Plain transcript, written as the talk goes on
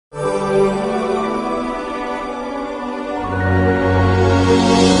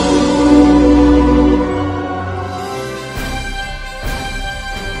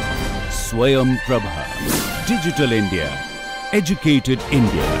Swayam Prabha. Digital India. Educated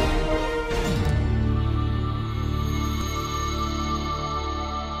India.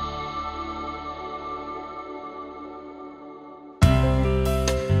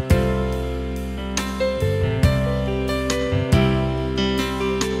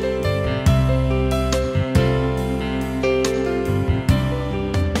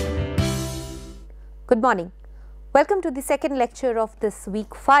 Good morning. Welcome to the second lecture of this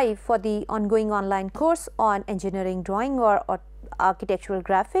week 5 for the ongoing online course on engineering drawing or architectural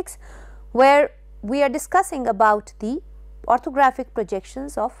graphics, where we are discussing about the orthographic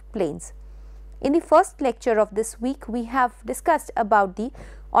projections of planes. In the first lecture of this week, we have discussed about the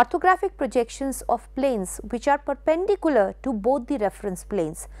orthographic projections of planes which are perpendicular to both the reference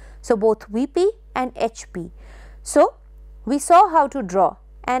planes. So, both VP and HP. So, we saw how to draw,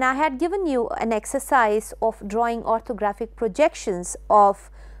 and I had given you an exercise of drawing orthographic projections of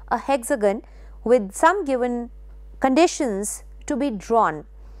a hexagon with some given conditions to be drawn.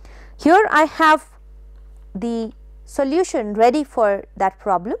 Here I have the solution ready for that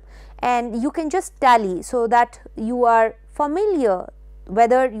problem, and you can just tally so that you are familiar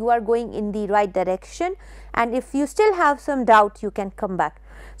whether you are going in the right direction, and if you still have some doubt you can come back.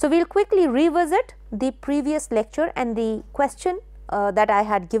 So, we will quickly revisit the previous lecture and the question that I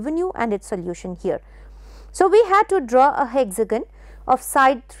had given you and its solution here. So, we had to draw a hexagon of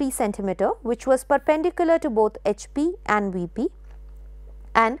side 3 centimeter which was perpendicular to both HP and VP,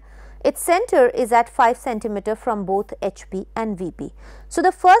 and its center is at 5 centimeter from both HP and VP. So,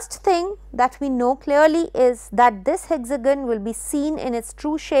 the first thing that we know clearly is that this hexagon will be seen in its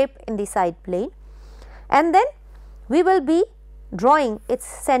true shape in the side plane, and then we will be drawing its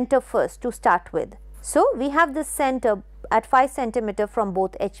center first to start with. So, we have this center at 5 centimeter from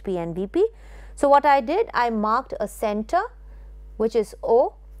both HP and VP. So, what I did, I marked a center which is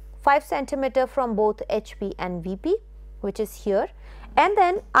O, 5 centimeter from both HP and VP, which is here, and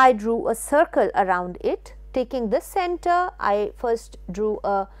then I drew a circle around it. Taking this center, I first drew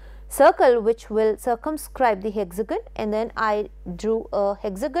a circle which will circumscribe the hexagon, and then I drew a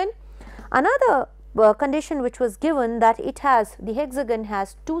hexagon. Another condition which was given, that it has, the hexagon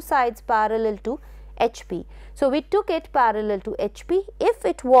has two sides parallel to HP. So, we took it parallel to HP. If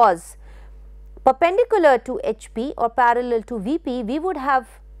it was perpendicular to HP or parallel to VP, we would have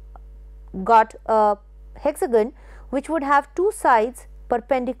got a hexagon which would have two sides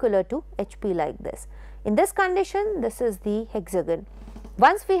perpendicular to HP like this. In this condition, this is the hexagon.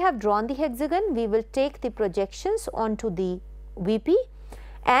 Once we have drawn the hexagon, we will take the projections onto the VP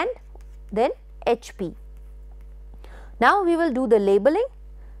and then HP. Now, we will do the labeling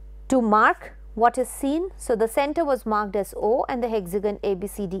to mark what is seen. So, the center was marked as O and the hexagon A, B,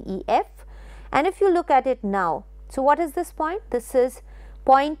 C, D, E, F, and if you look at it now, so what is this point? This is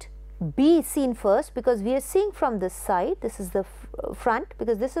point B seen first, because we are seeing from this side. This is the front,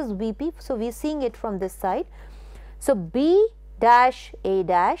 because this is VP, so we are seeing it from this side. So, B dash A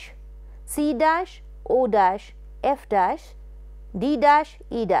dash, C dash, O dash, F dash, D dash,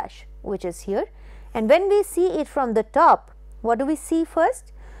 E dash, which is here, and when we see it from the top, what do we see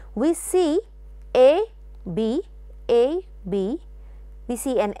first? We see A, B, we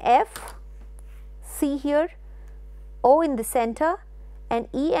see an F, C here, O in the center, and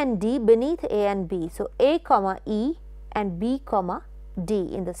E and D beneath A and B. So, A comma E and B comma D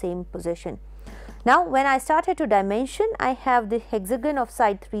in the same position. Now, when I started to dimension, I have the hexagon of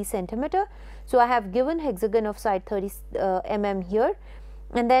side 3 centimeter. So, I have given hexagon of side 30 mm here,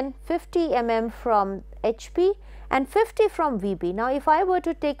 and then 50 mm from HP and 50 from VP. Now, if I were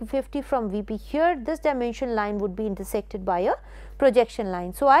to take 50 from VP here, this dimension line would be intersected by a projection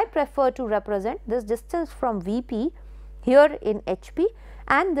line. So, I prefer to represent this distance from VP here in HP,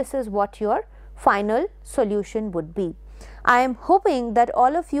 and this is what your final solution would be. I am hoping that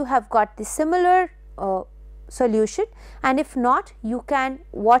all of you have got the similar solution, and if not, you can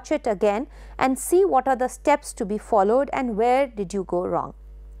watch it again and see what are the steps to be followed and where did you go wrong.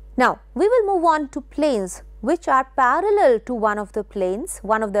 Now, we will move on to planes which are parallel to one of the planes,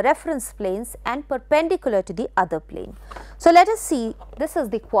 one of the reference planes, and perpendicular to the other plane. So, let us see, this is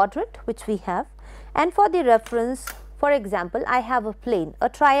the quadrant which we have, and for the reference, for example, I have a plane, a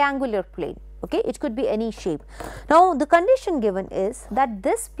triangular plane. Okay, it could be any shape. Now, the condition given is that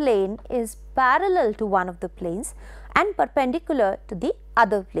this plane is parallel to one of the planes and perpendicular to the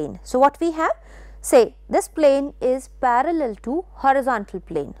other plane. So, what we have? Say this plane is parallel to horizontal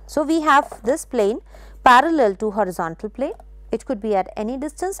plane. So, we have this plane parallel to horizontal plane, it could be at any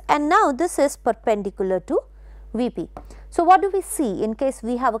distance, and now this is perpendicular to VP. So, what do we see in case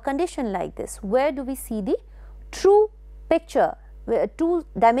we have a condition like this? Where do we see the true picture two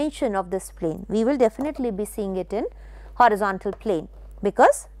dimension of this plane? We will definitely be seeing it in horizontal plane,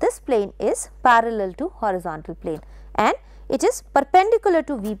 because this plane is parallel to horizontal plane and it is perpendicular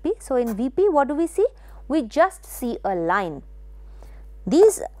to VP. So, in VP what do we see? We just see a line.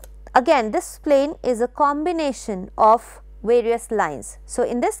 These again, this plane is a combination of various lines. So,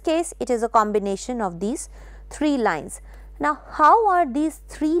 in this case it is a combination of these three lines. Now, how are these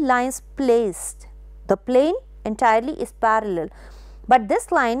three lines placed? The plane entirely is parallel, but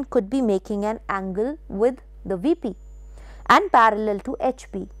this line could be making an angle with the VP and parallel to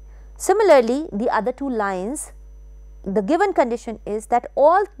HP. Similarly, the other two lines, the given condition is that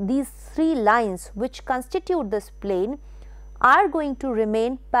all these three lines which constitute this plane are going to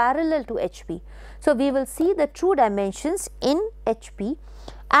remain parallel to HP. So, we will see the true dimensions in HP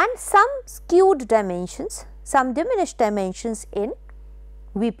and some skewed dimensions, some diminished dimensions in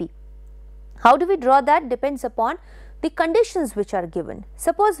VP. How do we draw that? Depends upon the conditions which are given.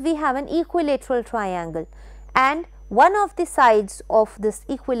 Suppose we have an equilateral triangle and one of the sides of this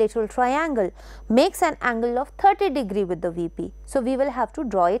equilateral triangle makes an angle of 30 degree with the VP. So, we will have to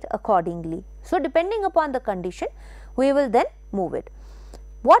draw it accordingly. So, depending upon the condition, we will then move it.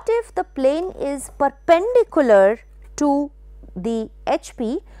 What if the plane is perpendicular to the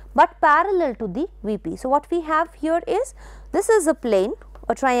HP but parallel to the VP? So, what we have here is, this is a plane,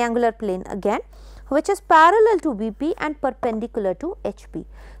 a triangular plane again, which is parallel to VP and perpendicular to HP.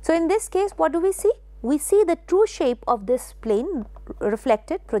 So, in this case what do we see? We see the true shape of this plane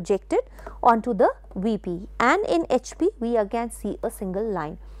reflected, projected onto the VP, and in HP we again see a single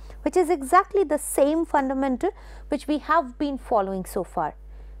line, which is exactly the same fundamental which we have been following so far.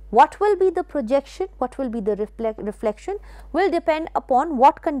 What will be the projection, what will be the reflection will depend upon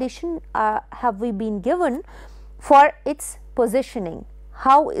what condition have we been given for its positioning.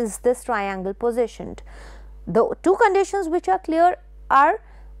 How is this triangle positioned? The two conditions which are clear are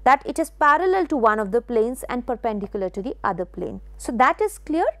that it is parallel to one of the planes and perpendicular to the other plane. So, that is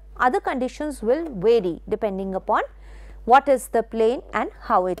clear. Other conditions will vary depending upon what is the plane and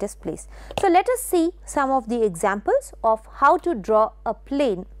how it is placed. So, let us see some of the examples of how to draw a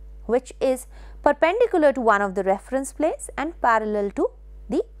plane which is perpendicular to one of the reference planes and parallel to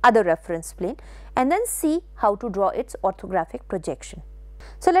the other reference plane, and then see how to draw its orthographic projection.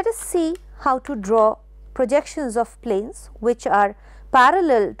 So, let us see how to draw projections of planes which are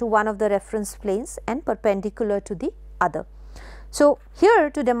parallel to one of the reference planes and perpendicular to the other. So, here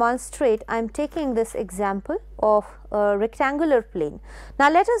to demonstrate, I am taking this example of a rectangular plane.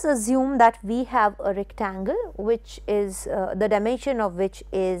 Now, let us assume that we have a rectangle which is the dimension of which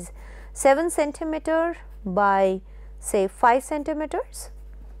is 7 centimeter by say 5 centimeters.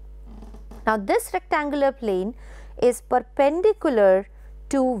 Now, this rectangular plane is perpendicular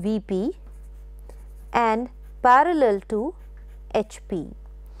to VP and parallel to HP.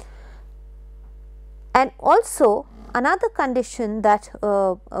 And also another condition that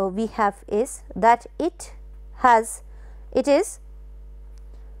we have is that it is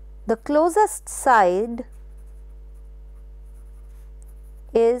the closest side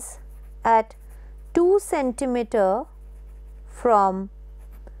is at 2 centimeter from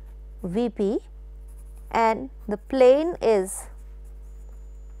VP and the plane is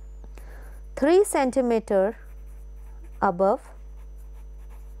 3 centimeter above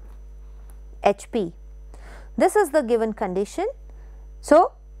HP. This is the given condition.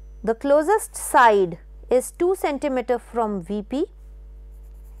 So, the closest side is 2 centimeter from VP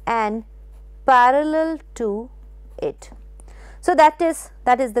and parallel to it. So, that is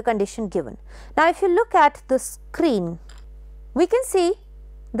the condition given. Now, if you look at the screen, we can see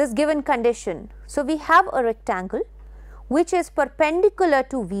this given condition. So, we have a rectangle which is perpendicular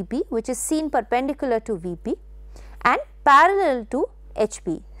to VP, which is seen perpendicular to VP and parallel to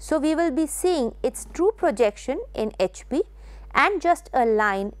HP. So, we will be seeing its true projection in HP and just a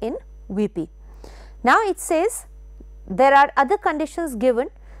line in VP. Now, it says there are other conditions given.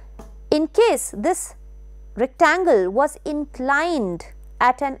 In case this rectangle was inclined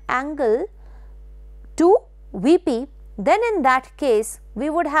at an angle to VP, then in that case we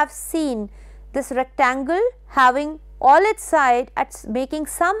would have seen this rectangle having all its side at making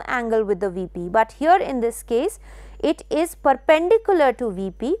some angle with the VP, but here in this case it is perpendicular to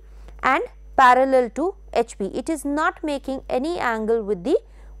VP and parallel to HP. It is not making any angle with the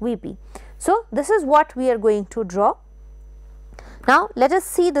VP. So, this is what we are going to draw. Now, let us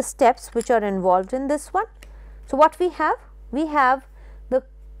see the steps which are involved in this one. So, what we have? We have the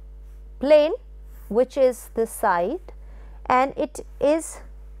plane which is this side, and it is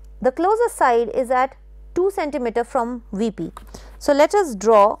the closest side is at 2 centimeter from VP. So, let us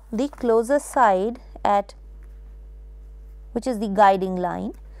draw the closest side at which is the guiding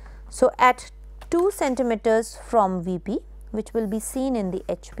line. So, at 2 centimeters from VP, which will be seen in the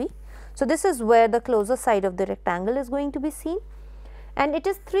HP. So, this is where the closer side of the rectangle is going to be seen, and it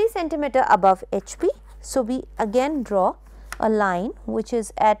is 3 centimeter above HP. So, we again draw a line which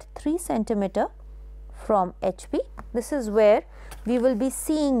is at 3 centimeter from HP. This is where we will be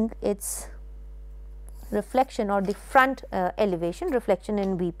seeing its reflection or the front elevation reflection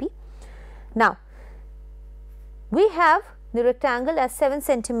in VP. Now, we have the rectangle as 7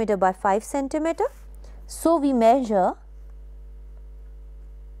 centimeter by 5 centimeter. So, we measure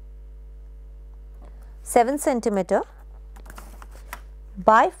 7 centimeter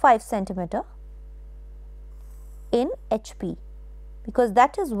by 5 centimeter in HP, because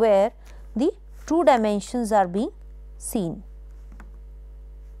that is where the true dimensions are being seen.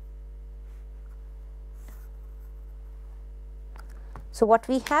 So, what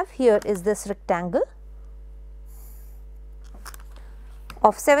we have here is this rectangle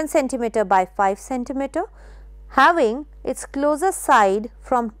of 7 centimeter by 5 centimeter, having its closer side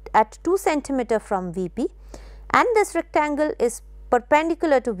from at 2 centimeter from VP, and this rectangle is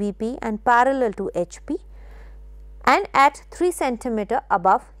perpendicular to VP and parallel to HP and at 3 centimeter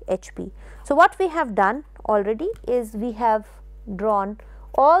above HP. So, what we have done already is we have drawn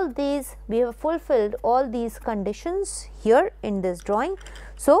all these, we have fulfilled all these conditions here in this drawing.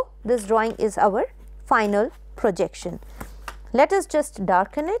 So, this drawing is our final projection. Let us just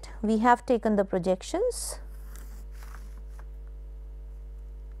darken it. We have taken the projections.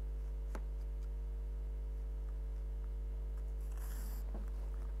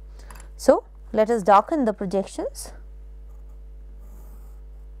 So, let us darken the projections.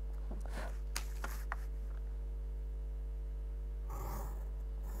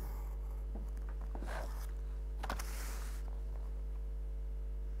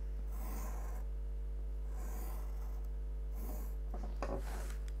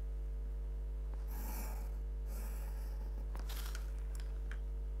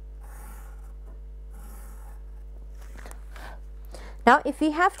 Now, if we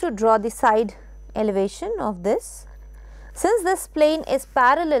have to draw the side elevation of this, since this plane is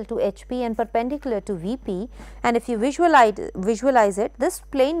parallel to HP and perpendicular to VP, and if you visualize it, this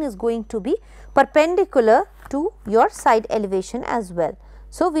plane is going to be perpendicular to your side elevation as well.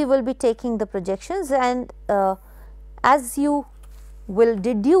 So, we will be taking the projections, and as you will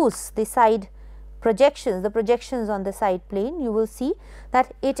deduce the side projections, the projections on the side plane, you will see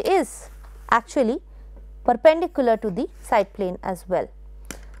that it is actually perpendicular to the side plane as well.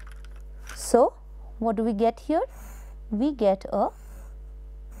 So, what do we get here? We get a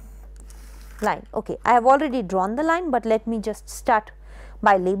line. Okay, I have already drawn the line, but let me just start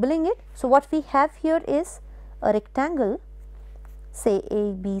by labeling it. So, what we have here is a rectangle, say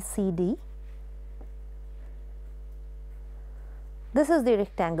A, B, C, D. This is the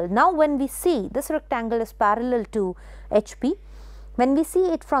rectangle. Now, when we see this rectangle is parallel to HP, when we see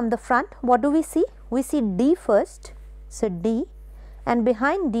it from the front, what do we see? We see D first, so D, and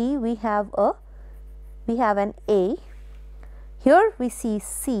behind D we have an A. Here we see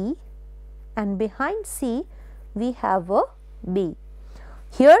C, and behind C we have a B.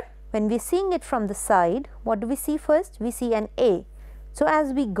 Here when we are seeing it from the side, what do we see first? We see an A. So,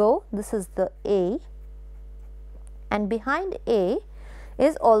 as we go, this is the A, and behind A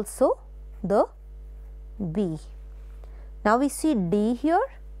is also the B. Now, we see D here,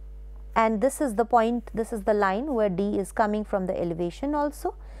 and this is the point, this is the line where D is coming from the elevation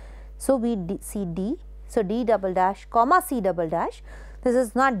also. So, we see D. So, D double dash comma C double dash, this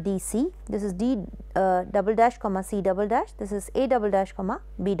is not DC, this is D double dash comma C double dash, this is A double dash comma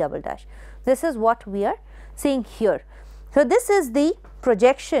B double dash. This is what we are seeing here. So, this is the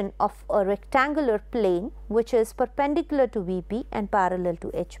projection of a rectangular plane which is perpendicular to VP and parallel to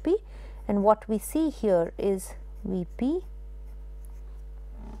HP, and what we see here is VP,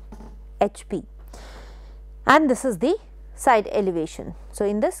 HP, and this is the side elevation. So,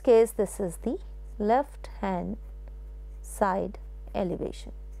 in this case, this is the left hand side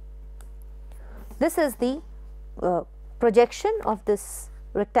elevation. This is the projection of this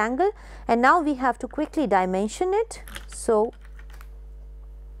rectangle, and now we have to quickly dimension it. So,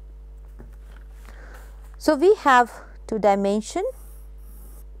 we have to dimension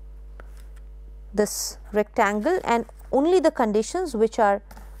this rectangle, and only the conditions which are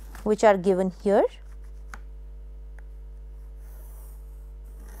given here.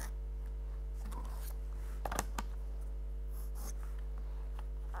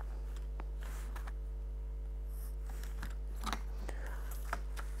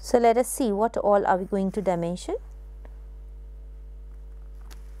 So, let us see what all are we going to dimension.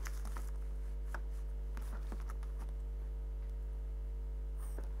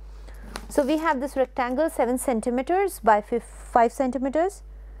 we have this rectangle 7 centimeters by 5 centimeters.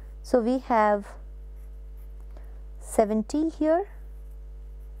 So, we have 70 here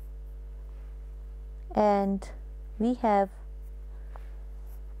and we have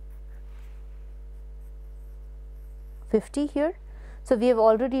 50 here. So, we have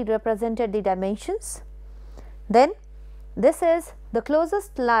already represented the dimensions. Then this is the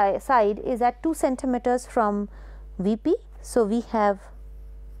closest side is at 2 centimeters from VP. So, we have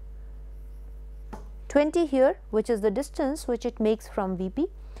 20 here, which is the distance which it makes from VP,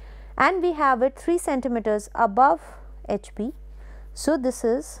 and we have it 3 centimeters above HP. So, this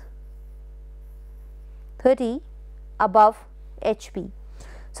is 30 above HP.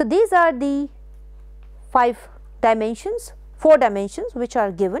 So, these are the 4 dimensions which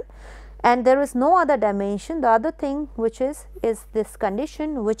are given, and there is no other dimension. The other thing which is this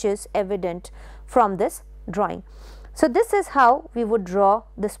condition which is evident from this drawing. So, this is how we would draw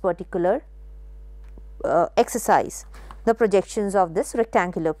this particular exercise, the projections of this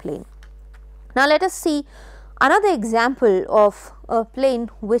rectangular plane. Now, let us see another example of a plane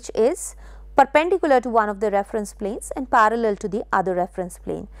which is perpendicular to one of the reference planes and parallel to the other reference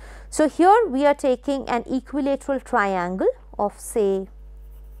plane. So, here we are taking an equilateral triangle of say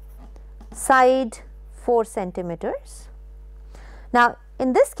side 4 centimeters. Now,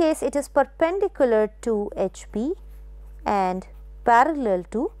 in this case it is perpendicular to HP and parallel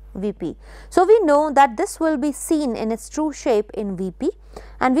to VP. So, we know that this will be seen in its true shape in VP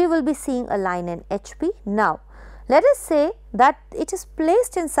and we will be seeing a line in HP. Now, let us say that it is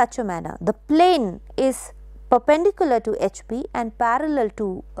placed in such a manner, the plane is perpendicular to HP and parallel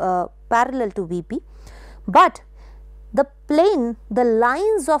to VP, but the plane, the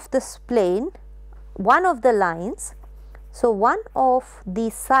lines of this plane, one of the lines, so one of the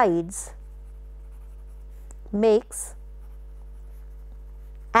sides makes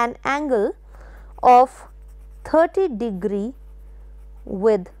an angle of 30 degree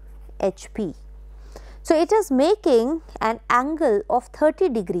with HP. So, it is making an angle of 30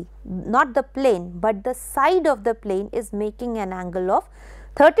 degree, not the plane, but the side of the plane is making an angle of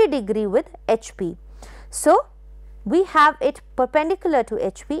 30 degree with HP. So, we have it perpendicular to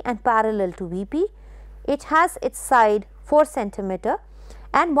HP and parallel to VP. It has its side 4 centimeter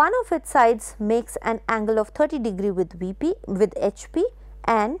and one of its sides makes an angle of 30 degree with VP with HP,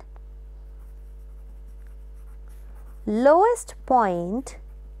 and lowest point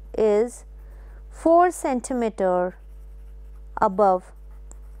is 4 centimeter above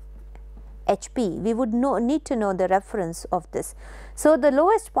HP. We would need to know the reference of this. So, the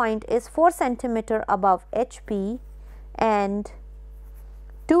lowest point is 4 centimeter above HP and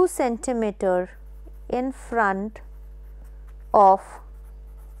 2 centimeter in front of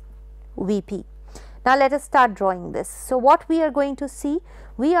VP. Now, let us start drawing this. So, what we are going to see?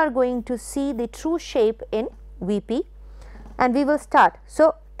 We are going to see the true shape in VP and we will start.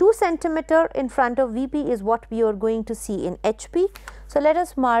 So, 2 centimeter in front of VP is what we are going to see in HP. So, let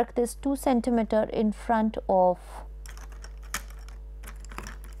us mark this 2 centimeter in front of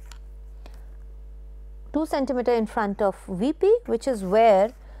VP, which is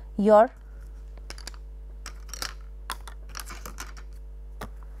where your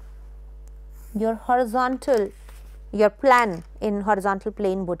plan in horizontal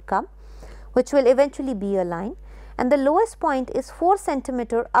plane would come, which will eventually be a line, and the lowest point is 4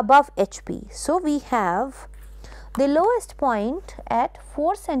 centimeter above HP. So, we have the lowest point at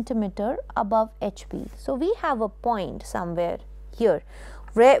 4 centimeter above HP. So, we have a point somewhere here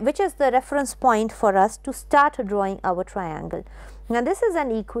which is the reference point for us to start drawing our triangle. Now, this is an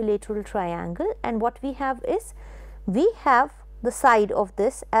equilateral triangle and what we have is we have the side of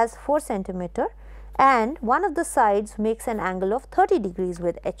this as 4 centimeter and one of the sides makes an angle of 30 degrees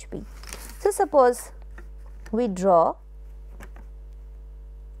with HP. So, suppose we draw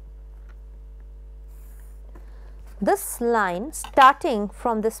this line starting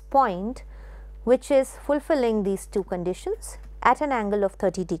from this point which is fulfilling these two conditions at an angle of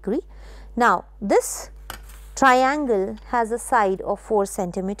 30 degree. Now, this triangle has a side of 4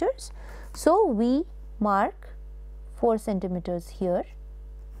 centimeters. So, we mark 4 centimeters here.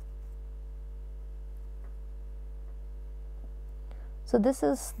 So, this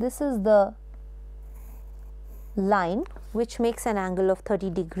is the line which makes an angle of 30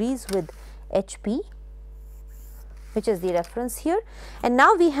 degrees with HP, which is the reference here, and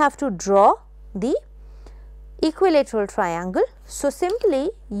now we have to draw the equilateral triangle. So,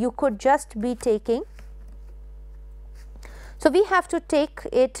 simply you could just be taking, so we have to take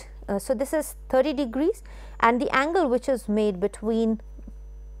it, so this is 30 degrees and the angle which is made between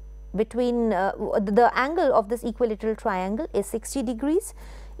the angle of this equilateral triangle is 60 degrees.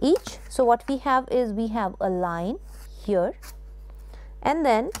 each. So, what we have is we have a line here, and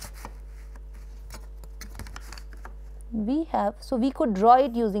then we have, so we could draw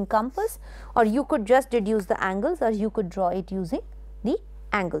it using compass, or you could just deduce the angles, or you could draw it using the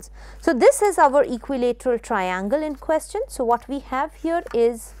angles. So, this is our equilateral triangle in question. So, what we have here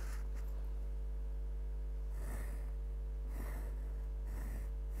is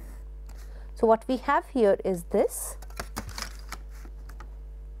this.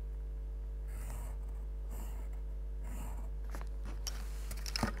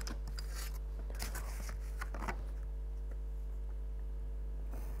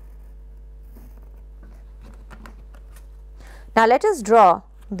 Now, let us draw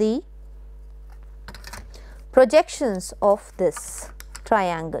the projections of this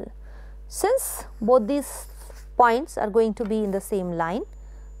triangle. Since both these points are going to be in the same line,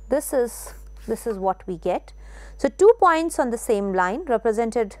 this is what we get. So, 2 points on the same line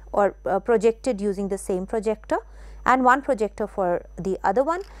represented or projected using the same projector, and 1 projector for the other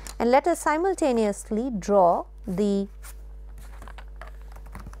one, and let us simultaneously draw the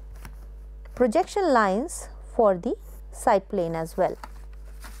projection lines for the side plane as well.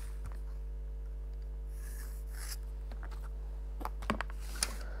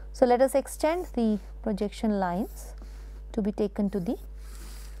 So, let us extend the projection lines to be taken to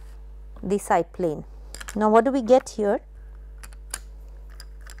the side plane. Now, what do we get here?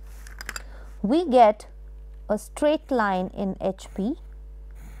 We get a straight line in HP,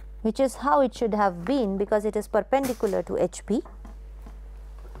 which is how it should have been because it is perpendicular to HP.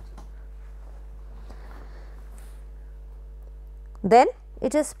 Then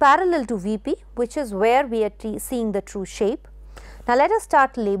it is parallel to VP, which is where we are seeing the true shape. Now, let us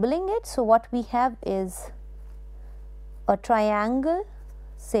start labeling it. So, what we have is a triangle,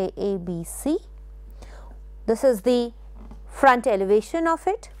 say ABC. This is the front elevation of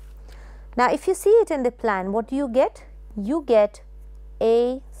it. Now, if you see it in the plan, what do you get? You get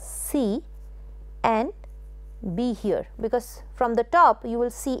A, C and B here, because from the top you will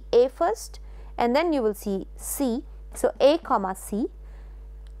see A first and then you will see C. So, A comma C,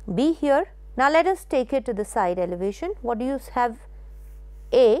 B here. Now, let us take it to the side elevation. What do you have?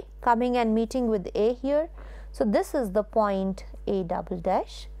 A coming and meeting with A here. So, this is the point A double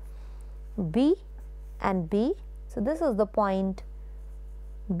dash, B and B. So, this is the point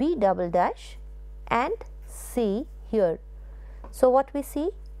B double dash and C here. So, what we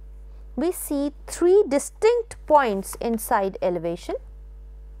see? We see 3 distinct points in side elevation.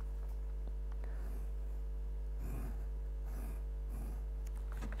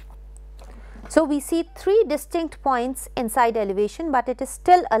 So, we see 3 distinct points inside elevation, but it is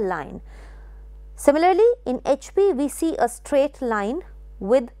still a line. Similarly, in HP we see a straight line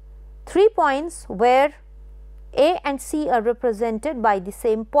with 3 points where A and C are represented by the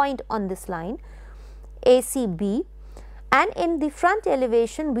same point on this line, ACB, and in the front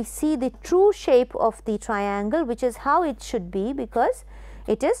elevation we see the true shape of the triangle, which is how it should be because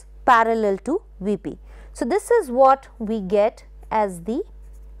it is parallel to VP. So, this is what we get as the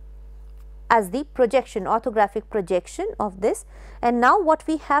projection, orthographic projection of this. And now what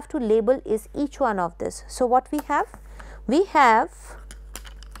we have to label is each one of this. So, what we have? We have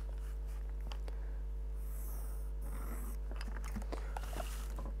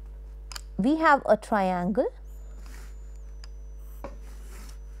a triangle,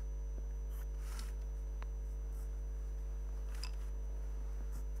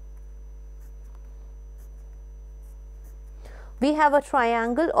 we have a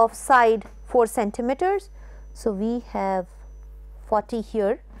triangle of side 4 centimeters. So, we have 40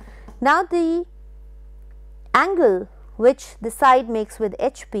 here. Now, the angle which the side makes with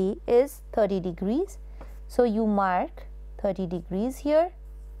HP is 30 degrees. So, you mark 30 degrees here,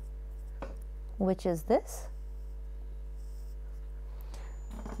 which is this.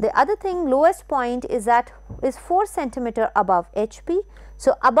 The other thing, lowest point is 4 centimeter above HP.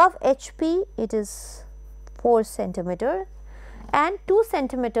 So, above HP it is 4 centimeter and 2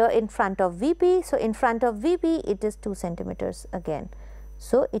 centimeter in front of VP. So, in front of VP it is 2 centimeters again.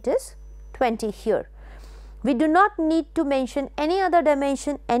 So, it is 20 here. We do not need to mention any other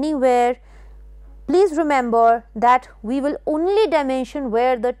dimension anywhere. Please remember that we will only dimension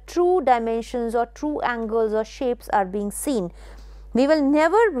where the true dimensions or true angles or shapes are being seen. We will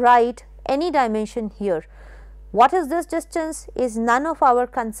never write any dimension here. What is this distance is none of our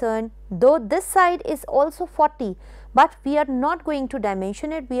concern, though this side is also 40, but we are not going to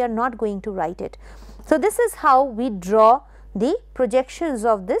dimension it, we are not going to write it. So, this is how we draw the projections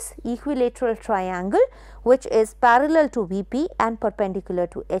of this equilateral triangle, which is parallel to VP and perpendicular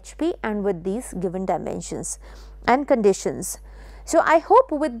to HP and with these given dimensions and conditions. So, I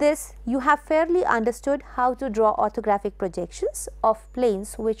hope with this you have fairly understood how to draw orthographic projections of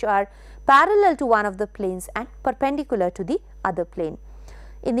planes which are parallel to one of the planes and perpendicular to the other plane.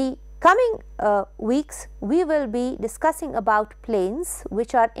 In the coming weeks, we will be discussing about planes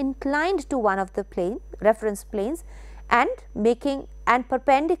which are inclined to one of the reference planes and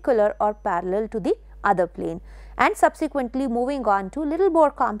perpendicular or parallel to the other plane, and subsequently moving on to little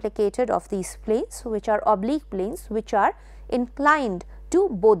more complicated of these planes which are oblique planes which are inclined to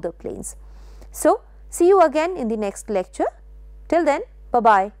both the planes. So, see you again in the next lecture. Till then, bye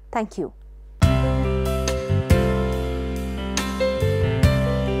bye. Thank you.